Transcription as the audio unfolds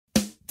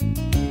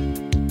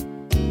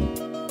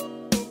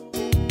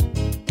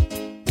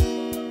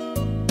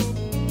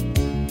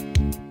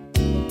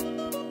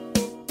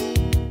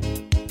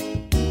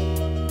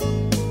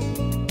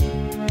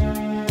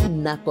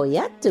nako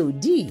ya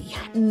todi,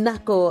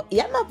 nako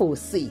ya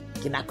mabosi,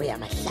 ke nako ya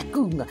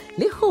mahlakung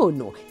le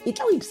kgono e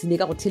tla o ipsine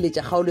ka go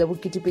theletša kgaolo ya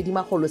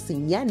bo2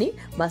 senyane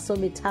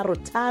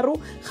masometharotaro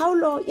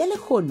kgaolo ya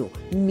lekgono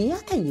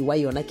mmeakanyi wa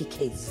yona ke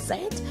KZ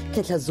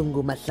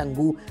Ketlazungu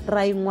Mahlangu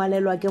ra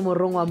ingwalelwa ke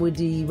morongwa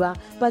Modiba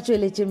ba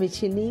tšweletše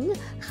metšhineng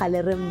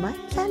gale re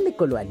matla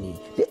lekolwane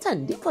le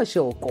Thandiko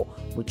Shoko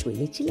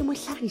motsweletši le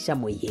mohlagiša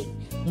moyeng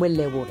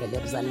moleboge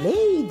lebza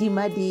Lady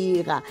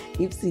Madira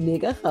ipsine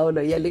ka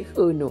kgaolo ya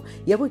lekgono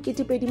ya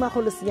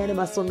bo2 senyane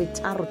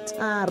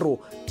masometharotaro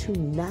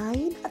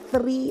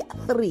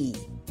 2933.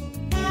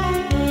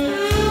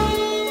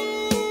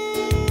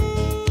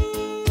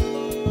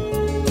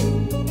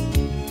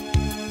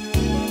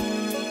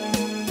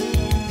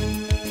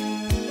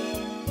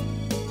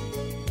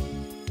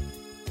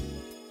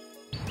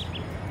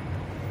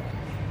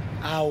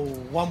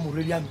 wa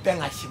morwedi ya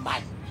mpeng a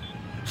shimane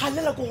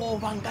galela ko go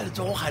banka le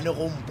tsogo gane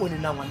go mpone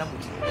na ngwana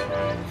modimo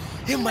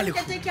e Malehu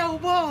ke a o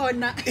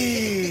bona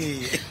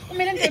o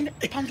mele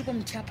nte phansi ko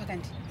mthapa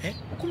kanti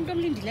ukhumntu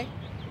omlindile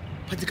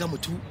phatsi ka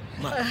motho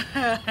ma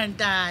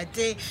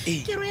ntate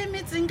ke re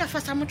emetseng ka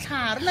fasa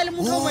motlhare na le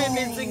motho o mo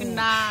emetseng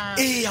na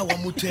ya wa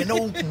motho ena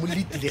o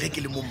molitile ge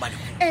ke le mo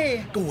Malehu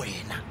ke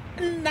wena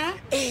nna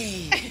a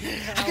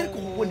ke re go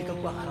bone ka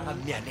kwa gara ga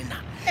mmeane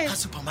na ga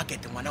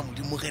supermarket ngwana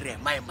modimo ge re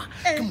maema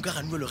ke moka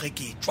ga nwelo ge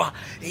ke tswa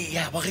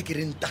ya ba ge ke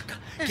re ntaka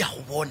ke a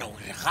go bona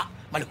gore ga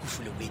Malehu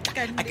fule o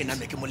etla a ke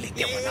name ke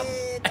moleke ngwana mo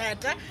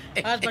tata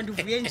husband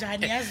uvuye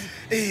njani yazi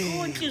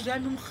o inhliziyo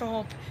yami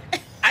umhlophe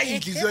ai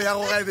inhliziyo ya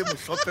go ga ebe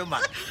mohlophe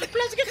man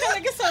plus ke khala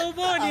ke sa o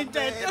bone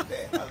tata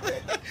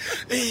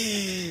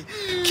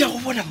ke a go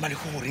bona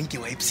Malehu gore nke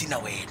wa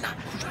ipsina wena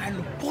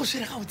jalo go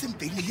se re ga o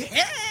tsempelile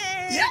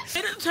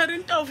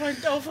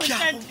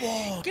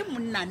ke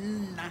monna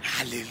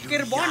Hallelujah. ke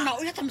re bona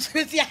o yatsa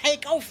mosebetsi ya hae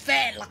ka o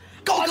fela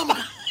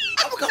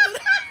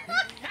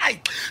ai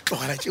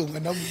tlogela tšeo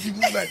ngwana modimo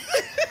man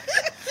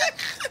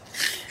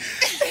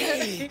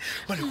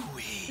Malehu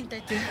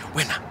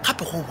wena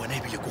gape go bona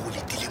ebile ko go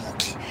letile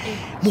moke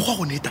mogwa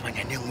go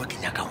netabanyane nngwe ke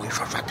nyaka go e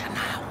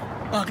shwashwathanago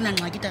o ke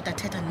nangxa ke tata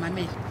thetha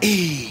ndimamele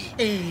e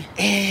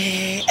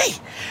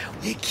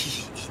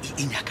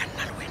nyaka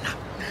nna le wena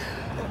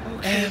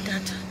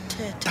tata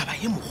taba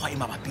ye mokgwa e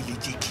mabapi le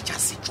tše tša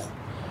setšo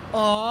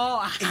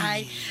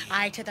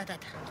ai thetha tata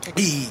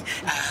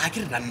ga ke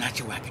re nna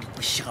tšeo ya ke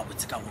dikwešiši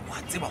gabotse ka gore wa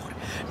tseba gore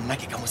nna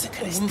ke ka mo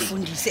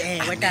mfundise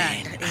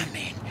tata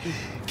amen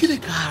ke le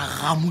ka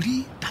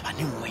gamodi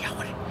tabane nngwe ya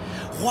gore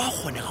go a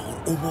kgonega gore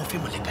o bofe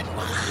molekane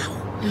wa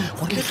gago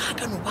gore le ga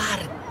ka no ba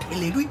re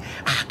thelelwe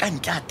a ka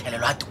ntle a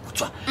thelelo a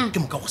kutswa ke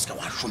moka go seka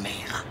wa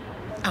šomega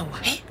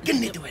ke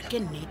nnete wena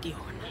ke nnete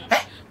yona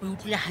o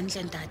utlwile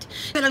hantle ntate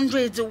fela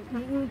ntšwetse o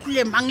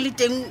utlwile mang le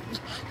teng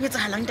o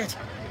etsagalang tate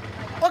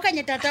o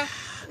kanye tata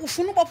o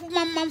fone kwa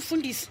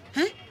mamfundisi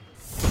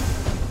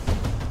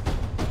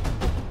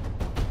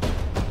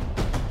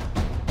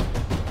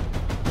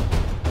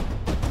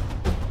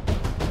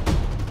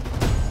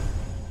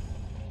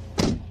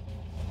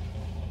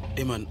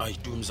man I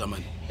do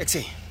mzamane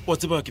exe o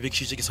tseba ke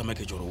bekšitše ke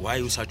samake joro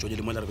why o sa tšwele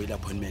le mola re beile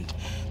appointment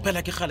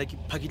phela ke gala ke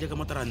phakile ka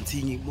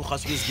motarantsheng mo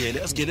gaso le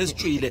sgele se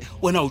tšwele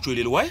wena o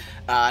tšwelele why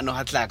no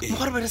hatlaka mo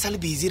gore be re sa le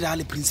busy ra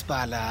le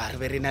principal re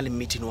be re na le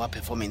meeting wa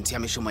performance ya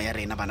mešomo ya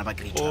rena bana ba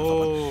grade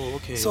 12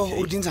 okay so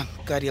o dintsang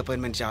ka di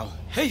appointment jao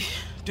hey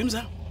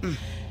dimza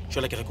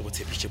jwale ke re go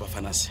tshepiše ba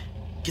fanase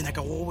ke nyaka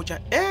go botša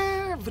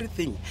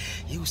everything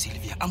yeo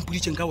Sylvia a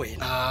mpoditšeng ka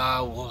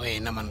wena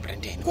wena man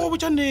Brandon go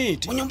botša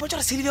nnete o nyampo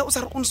tša Sylvia o sa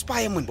re on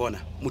spy mon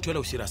bona motho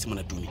ela o serious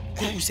mona tumi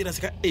gore o serious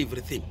ka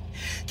everything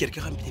ke re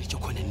ke gampeditše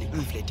khonene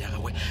flat ya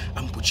gagwe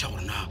a mpotšiša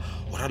gore na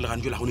o ra le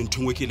gane jela gone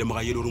nthongwe ke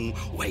lemoga ye le goreng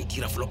wa e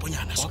dira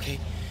floponyana okay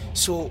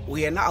so o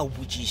yena a o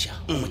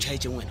botšiša o mo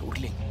tšhaetšeng wena o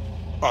rileng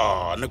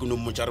nna ke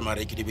no mmotša re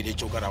mare ke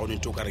dibeletše o ka rago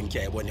nente o ka reng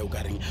ke a e bone o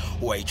ka reng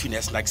o a itshune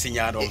ya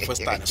snacksenyana o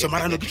fostana so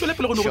marano ke tšwele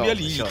pele go ne go bea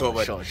leitlo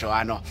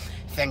ano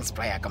thanks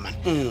bra yaka man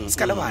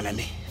ska lebala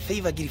ne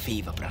favor ke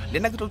di-favor bra le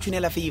nna ke tlo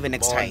tshunela favor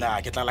next time bona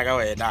ke tlala ka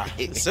wena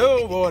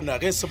so bona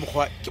ge se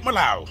mokgwa ke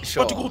molao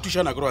batho ke go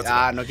thušana ke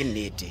no ke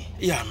nnete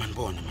ya man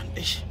bona man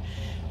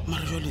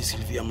mare jwale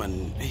Sylvia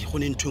man go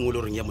ne ntho engwe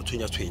le goreng ya mothong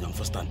ya tshwenyang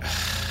fostana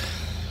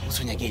o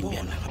tshwenya ke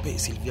eng gape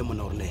Sylvia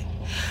mona gore ne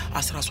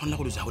a se ra tshwanela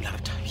go lotsa go le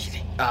re thabile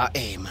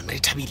man re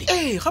thabile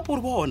gape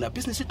gore bona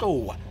business e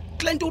tlowa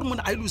client gore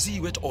mona a e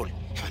losiwe at all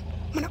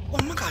mona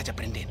wa mmakatša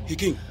Brandon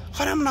hekeng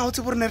gona mona o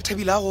tse bore ne re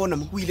thabile a gona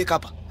mo o ile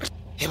kapa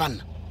he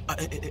banna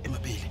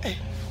mapele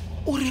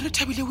o re re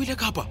thabile o ile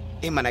kapa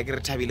mana ke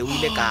re thabile o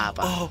ile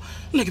kapa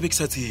nna ke be ke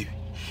sa tsebe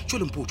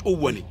tšwele mpotse o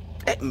bone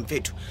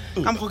mfetho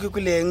ka mokgo ke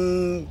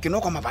kwileng ke no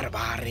kwa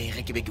mabarebare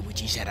ge ke be ke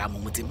botšiša ra mo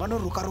motseng bana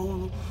re o ka re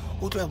o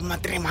tloya bo ma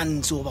 3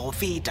 months o ba go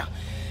feta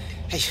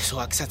so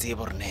a ke sa tsebe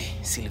gore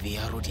ne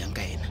Sylvia ro diang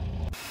ka ena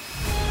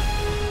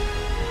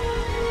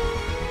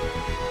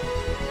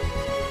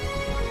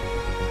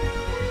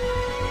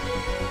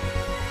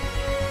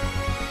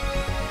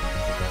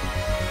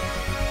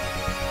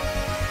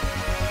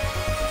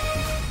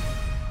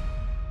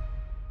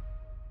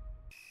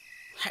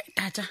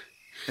tata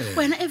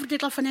wena everyday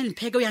xa kufanele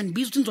ndipheke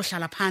uyandibiza ukuthi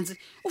ndizohlala phantsi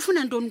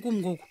ufuna ntoni kum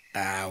ngoku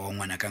wa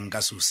ngwana ka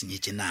nka se o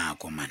senyetse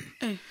nako man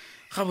Eh.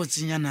 ga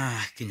botsenyana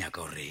ke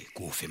nyaka gore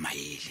ko fe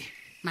maele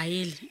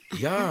mayeli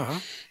ya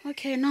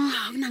okay no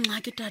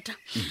akunangxaki tata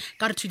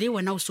kare today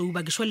wena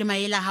usouba ngisho le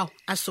mayeli a gago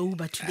a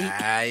souba today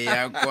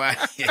aya kwa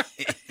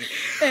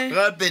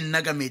gape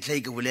nna ka metlha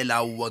ke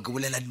bolela aowa ke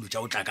bolela dilo tša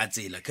o tla ka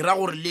tsela ke ra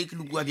gore le ke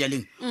le kua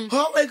bjaleng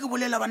gae ke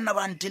bolela banna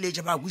ba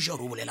ntheletša ba kuša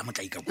gore o bolela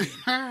motlai ka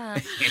kwena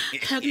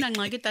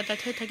akunangxaki tata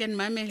thetha ke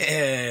ndimamele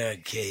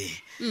okay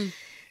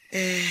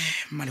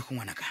Malehu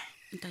ngwanaka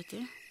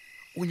ntate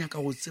o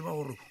nyaka go tseba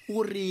gore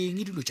o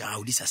reng dilo tša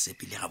gago di sa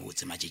sepele ga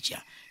botse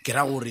matšetšea ke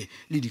ra gore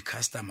le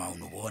di-customer o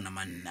no bona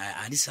manna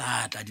a di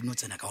sa tla di no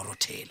tsena ka go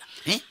rothela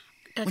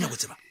o nyaka go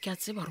tseba ke a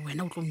tseba gore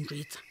wena o tlo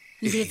njwetsa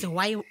njwetse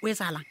why o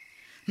etsalang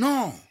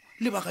no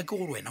lebaka ke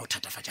gore wena o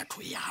thatafatša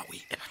tho yawe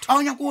a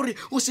o nyaka gore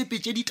o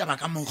sepetse ditaba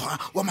ka mokgwa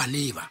wa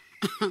maleba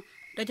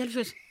tate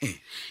lefese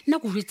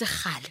nna ko jwetse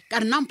gale ka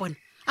re nampona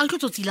a ke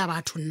tlo tsila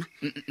batho nna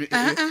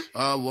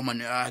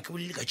womane ke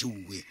bolele ka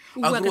tšeuwe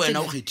a kere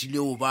wena o kgethile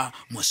o ba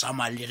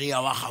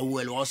mosamalerea wa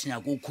gauele wa o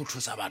senyaka o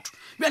kgotlhosa batho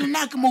bjale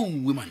nna ke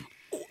mouwe mane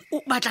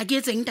o batla ke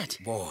etseng tate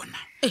bona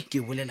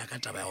ke bolela ka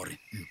taba ya gore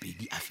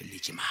mpedi a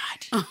feleletse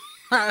madi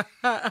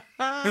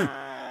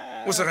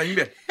o sa ganye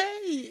bjale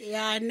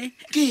yane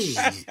ke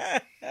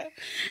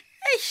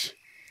eish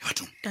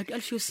bathong tate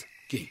alfios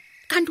ke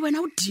kanti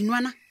wena o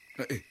dinwana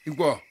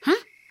ikwa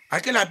a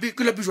ke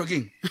lapiswa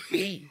keng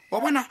wa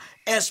bona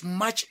as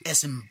much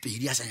as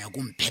mpedi a sa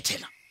nyako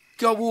mphethela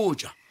ke a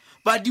botja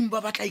badimo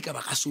ba batla ika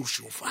ba ka se o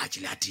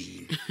šofatše le a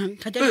tene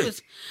tate alfios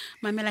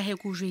mamela he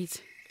ko o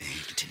jwetse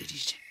ke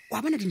theleditše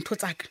wa bona dintho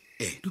tsaka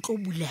di tlo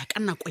bulega ka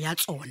nako ya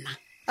tsona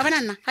a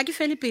bona nna ga ke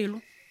fele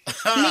pelo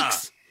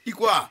nix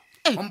ikwa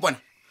ompona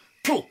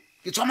tho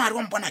ke tswa mare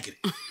wa mpona kere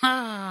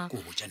ko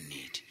botja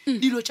nnete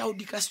dilo tšao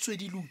di ka setswe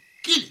di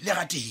lokile le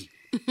gateng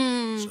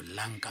so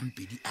lanka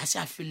mpedi a se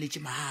a feleletse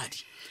madi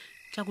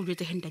tla go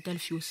jwetse hentate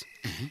alfios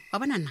wa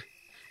bona nna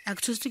a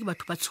ke tshosetswe ke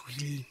batho ba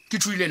tshogileng ke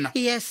tshoile nna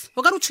yes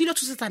o ka re o tshwile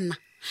tshosetsa nna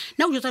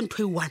nna o jwetsa ntho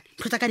e one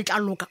ntho tsa ka di tla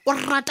loka o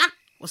rata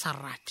o sa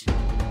rate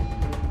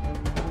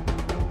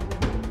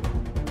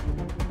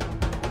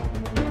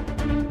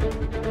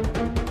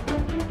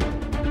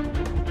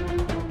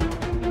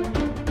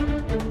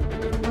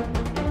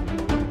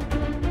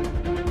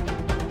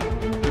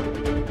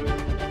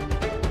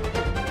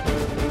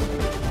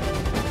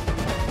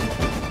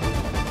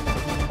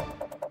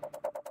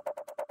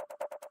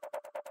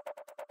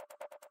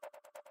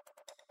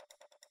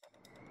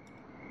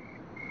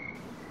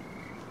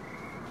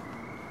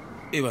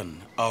eban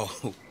ao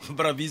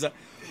bravisa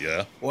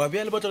ya wa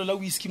bea le botlolo la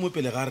whisky mo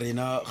pele ga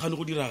rena gane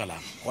go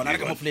diragalang gona re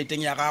ka mo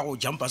flateng ya gago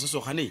jumpa se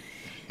sogane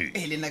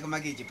le nna ke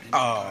maketse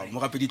mo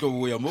gape di tlo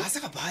boya mo ga se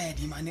ka baya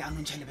dimane a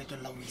nontšha lebetlo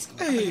la whisky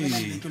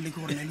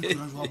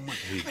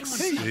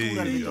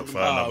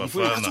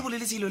bafana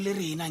boleletselo le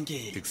rena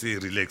nke ke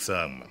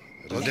relaxang man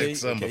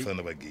relaxang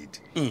bafana bagidi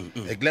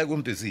ekulaya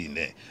kumntu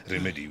esine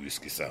remedy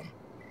whisky sam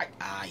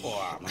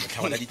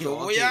matlhaola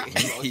ditloya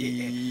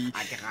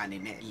a ke gane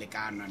ne le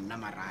ka nwa nna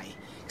marae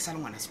ke sa le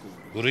ngwana sekolo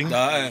goreng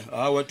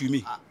awa tumi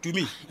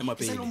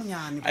Ke sa le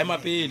monyane a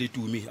emapele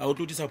tumi a o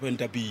tlo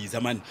disappointa bisa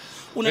man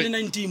o na le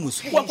 19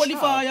 mos wa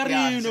qualifya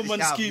reno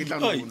man skin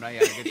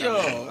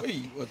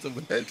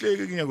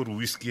entleke ke nyako gore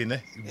whisky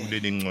ene e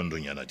bulele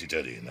ngcondonyana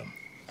tša rena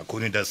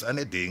aconitas a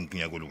ne deng ke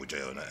nyako le botša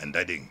yona and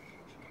a deng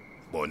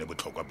bone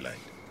botlhokwa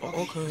blind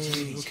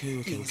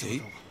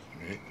okay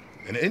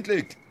en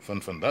eintlik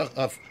van vandag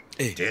af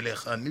dele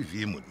gaan nie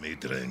weer moet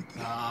meedrink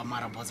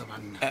mara botsa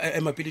banna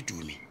emapele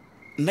tumi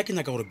nna ke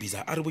nyaka gore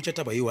bisa a re botša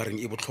taba eo a reng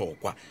e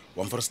botlhokwa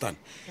wa mforestan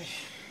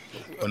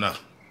ona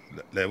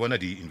la bona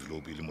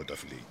di-envelope le mo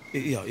tafoleng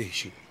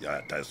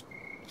ya das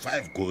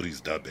 5 gories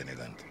da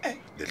benegant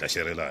le tla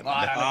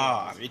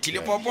sherelana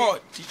ethile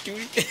popo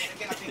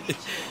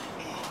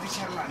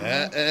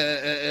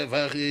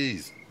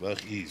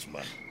vagis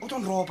man o tlo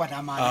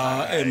nropa man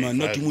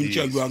nna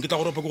timontšea jwang ke tla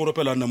go ropa ke go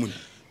ropela nna mone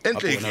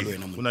entleke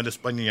go na le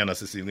spanyenyana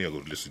se sengwe ya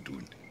gore le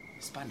setundi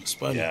Spanish.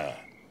 ya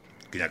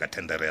ke nyaka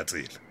tendere ya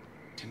tsela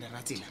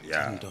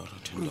ya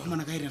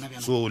mana ka irena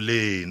bjana so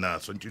lena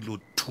swantse lo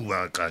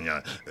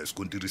thuakanya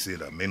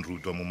sekontirisela main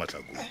route wa mo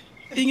matlhakong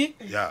eng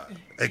ya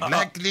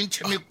exactly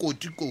ntšhe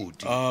mekoti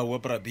wa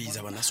brabisa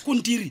bana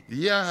sekontiri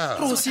ya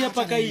re o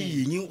seapa ka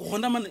eng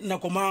gona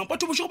nako mang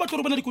batho bošego ba tlo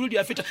re bona dikolo di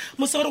a feta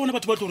mosegare gona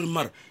batho ba tlo reng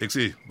mara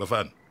taxi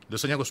bafana le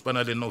sa nyako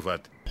spana le nna o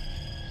vate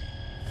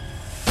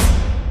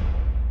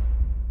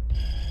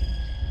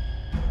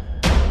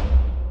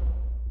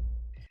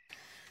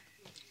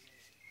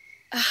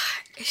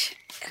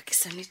ke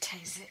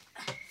sanitize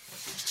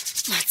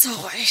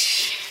matsogo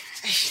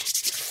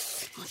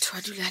motho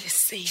wa dula le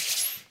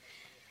safe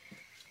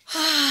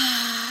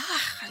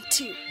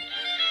anti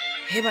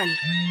heban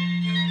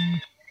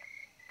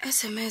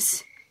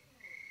SMS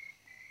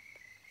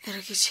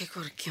ere ke check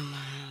gore ke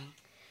mang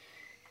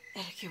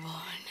ere ke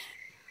bona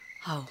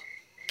hao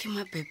ke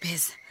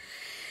mabebeza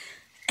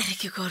ere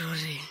ke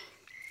gore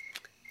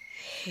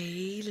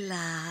hey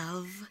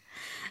love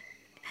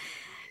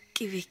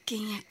ke be ke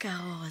nyaka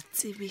go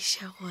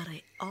tsebiša gore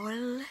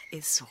all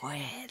is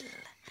well.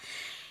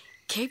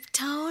 Cape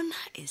Town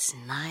is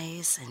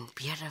nice and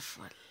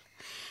beautiful.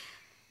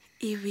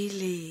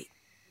 Ebile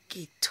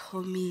ke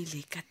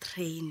thomile ka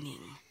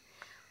training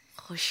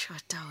go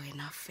shota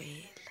wena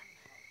fela.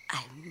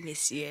 I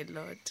miss you a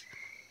lot.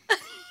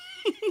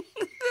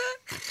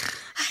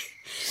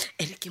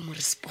 Ere ke mo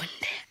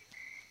responde.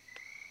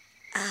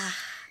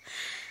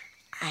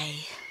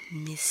 I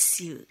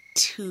miss you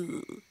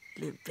too,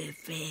 le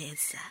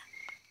bebeza.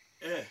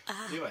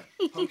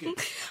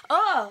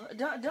 Oh,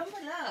 don't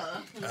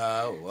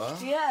allow.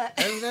 What? Yeah.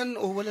 And then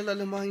bolela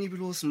le mang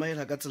ebile o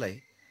smile ka tsela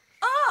e?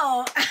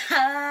 Oh,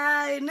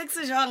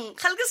 next jong.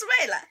 Ga ke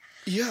smile.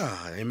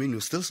 Yeah, I mean you're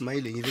still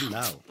smiling even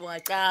now. Wa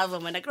qaba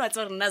mana ke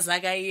ratsa rena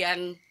zaga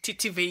yang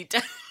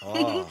titivator.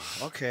 Oh,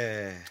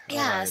 okay.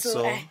 Yeah, Alright,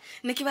 so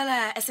ne ke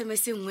bala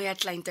SMS ngwe ya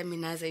client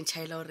mina za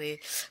nchaila hore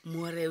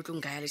more o tlo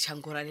ngaya le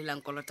chankora le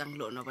lankolotang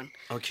lona bona.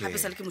 Okay. Hape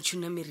sale ke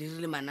motšhuna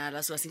meriri le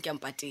manala so a seng ke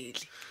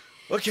ampatele.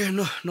 Okay,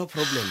 no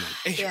problem, man.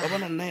 Eh, Yeah. ba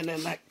bona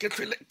nna ke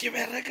tlhole ke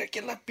bereka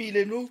ke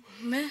lapile no.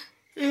 Me?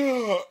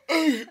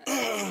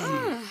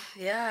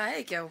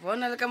 Yeah, ke a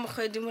bona le ka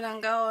mogwedi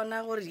molanga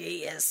ona gore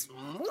yes.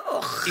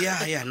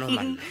 Yeah, no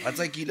man. Wa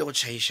tsa ke ile go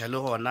chaisha le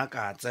gona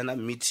ka tsena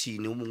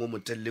meeting o mongwe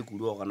motelle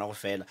kudu go gona go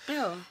fela.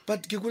 Yeah.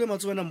 But ke kule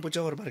matswana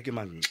mpotsa gore ba re ke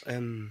mang.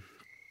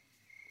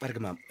 Ba re ke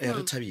mam.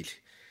 Re thabile.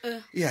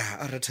 Yeah,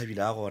 a re thabile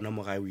a gona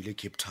mo ga o ile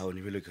Cape Town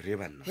e bele ke re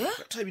bana. Re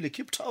thabile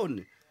Cape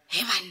Town.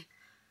 Hey man.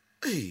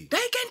 Hey.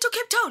 Dai ke into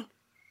Cape Town?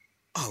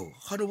 Au,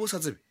 ga no bo sa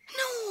tsebe.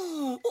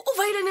 No, o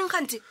va ile neng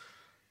kganti?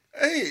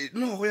 Hey,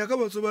 no, go ya ka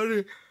batho ba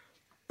re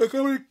ka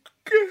ba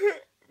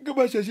ke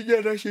ba tšatši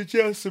nyana šetse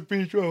ya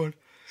sepetšwa ona.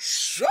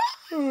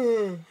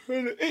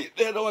 Hey,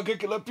 ena wa ka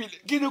ke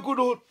lapile ke ne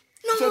kono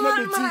No,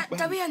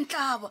 tabe ya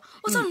ntlaba.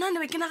 O sa nna ne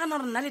be ke nagana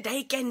gore nna le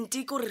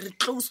daikente ke gore re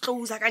close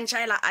a ka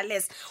ntšhaela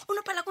Alice. O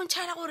no pala ko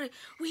ntšhaela gore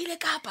o ile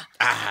Kapa.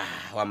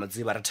 Wa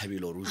matseba re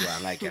thabile gore o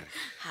jwang a kere.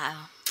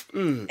 Ha.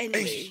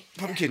 Anyway.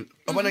 Pumpkin,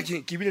 a bona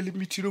ke bile le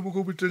meeting mo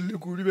go botelle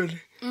kudu bele.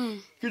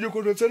 Ke jo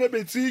kono tsena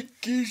metsi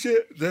ke she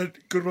that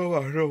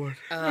growa.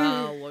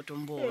 Wa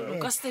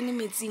tombolo. Ka stene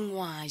metsing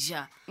wa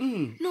ja.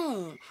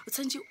 No, o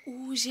tsantse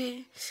o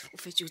je, o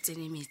fetse o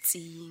tsene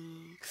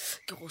metsing.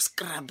 Ke go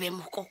scrubbe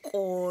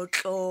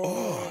mokokotlo.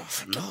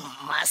 No.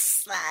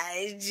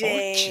 Massage.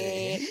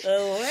 Okay.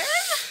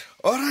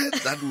 All right,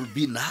 that would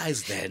be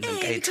nice then.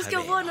 Hey, just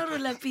ke bona ro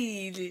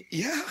lapile.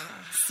 Yeah.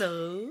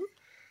 So,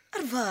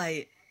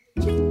 arvai.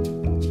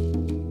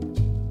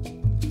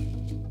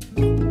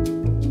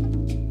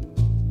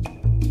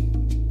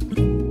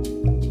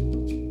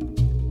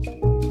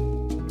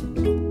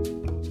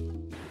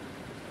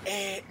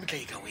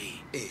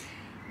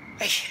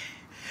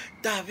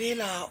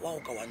 Tabela wa o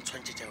ka wa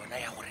ntshwantse yona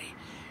ya gore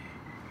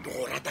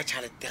go rata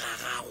tšhelete ga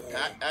gago.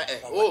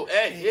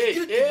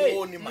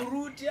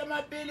 Moruti ya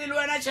mapele le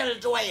wena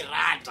tšhelete wa e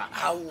rata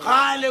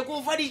gale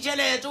ko fa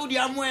ditšhelete o di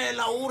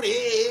amoela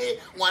gore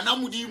ngwana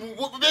modimo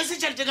be se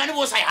tšhelete kane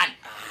bo sa yana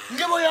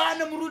nke bo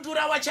yana moruti o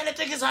ra wa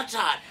tšhelete ke sa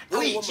tšhana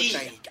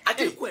a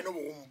ke ko wena bo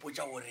go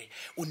mpotsa gore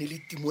o ne le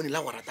timone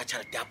la go rata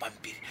tšhelete ya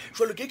pampiri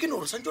jalo ke no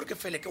re santse gore ke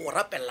fele ke go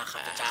rapelela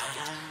gape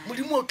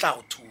modimo o tla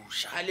go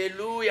thuša.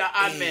 halleluja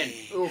amen.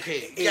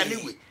 Okay ke a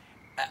lewe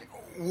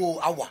wo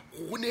awa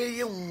go ne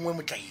ye nngwe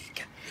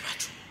motlaika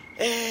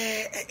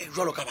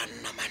jalo ka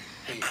banna man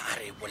a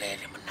re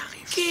bolele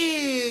monnagefo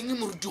ke eng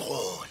Moruti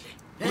Kgole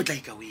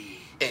motlaika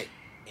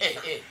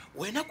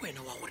wena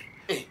kwena wa gore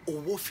o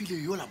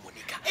bofile yola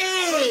monica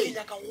ke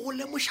nyaka go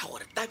lemoša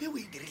gore tabe o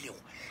e dirilego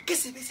ke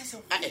sebe se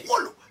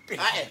segolo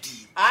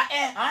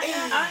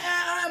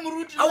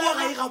Moruti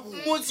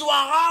motse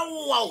wa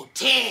gago wa o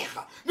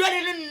thega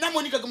bjale le nna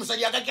monica ke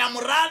mosadi yaka ke a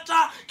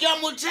morata ke a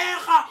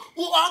mothega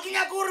a ke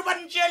nyaka gore ba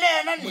ntšele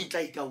ena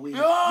motlaika le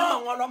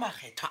mangwalo a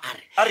makgetho a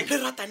re le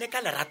ratane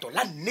ka lerato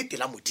la nnete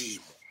la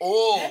modimo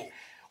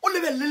o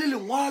lebelele le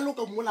lengwalo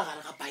ka mola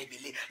gare ga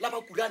baebele la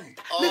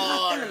bakulanta le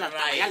gatelela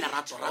taba ya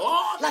lerato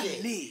la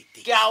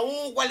nnete. Ke a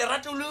o kwa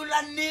lerato le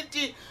la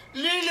nnete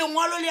le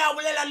lengwalo le a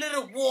bolela le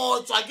re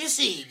botswa ke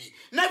sebi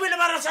nna bele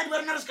ba rasadi ba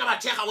rena re se ka ba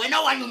thega wena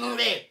wa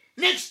nonobela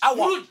next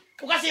Moruti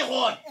o ka se e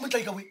gona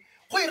motlaika go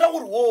ira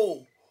gore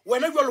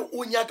wena jalo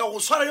o nyaka go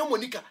swara yo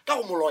monica ka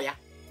go moloya.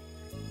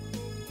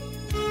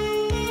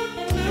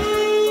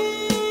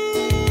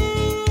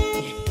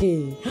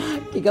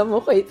 ke ka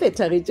mokgwa e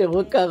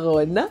phethagetšego ka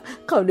gona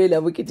kgaolo e la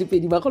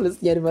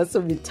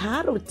bo-2023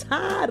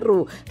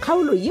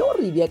 kgaolo yeo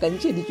re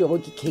beakantšheditšwego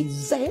ke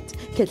KZ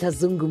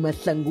Ketlhazungu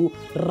Mahlangu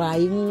ra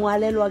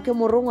ingwalelwa ke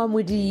morongwa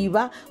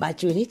Modiba ba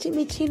tšweletše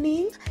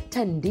metšhineng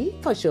Thandi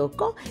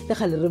Phoshoko le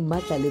gale re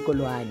Mmatla le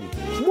Kolwane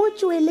mo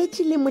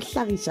tšweletše le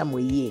mohlagiša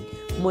moyeng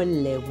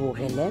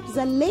Moleboge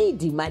Lebza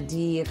Lady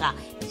Madira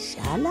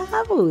šala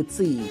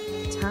gabotse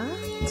ta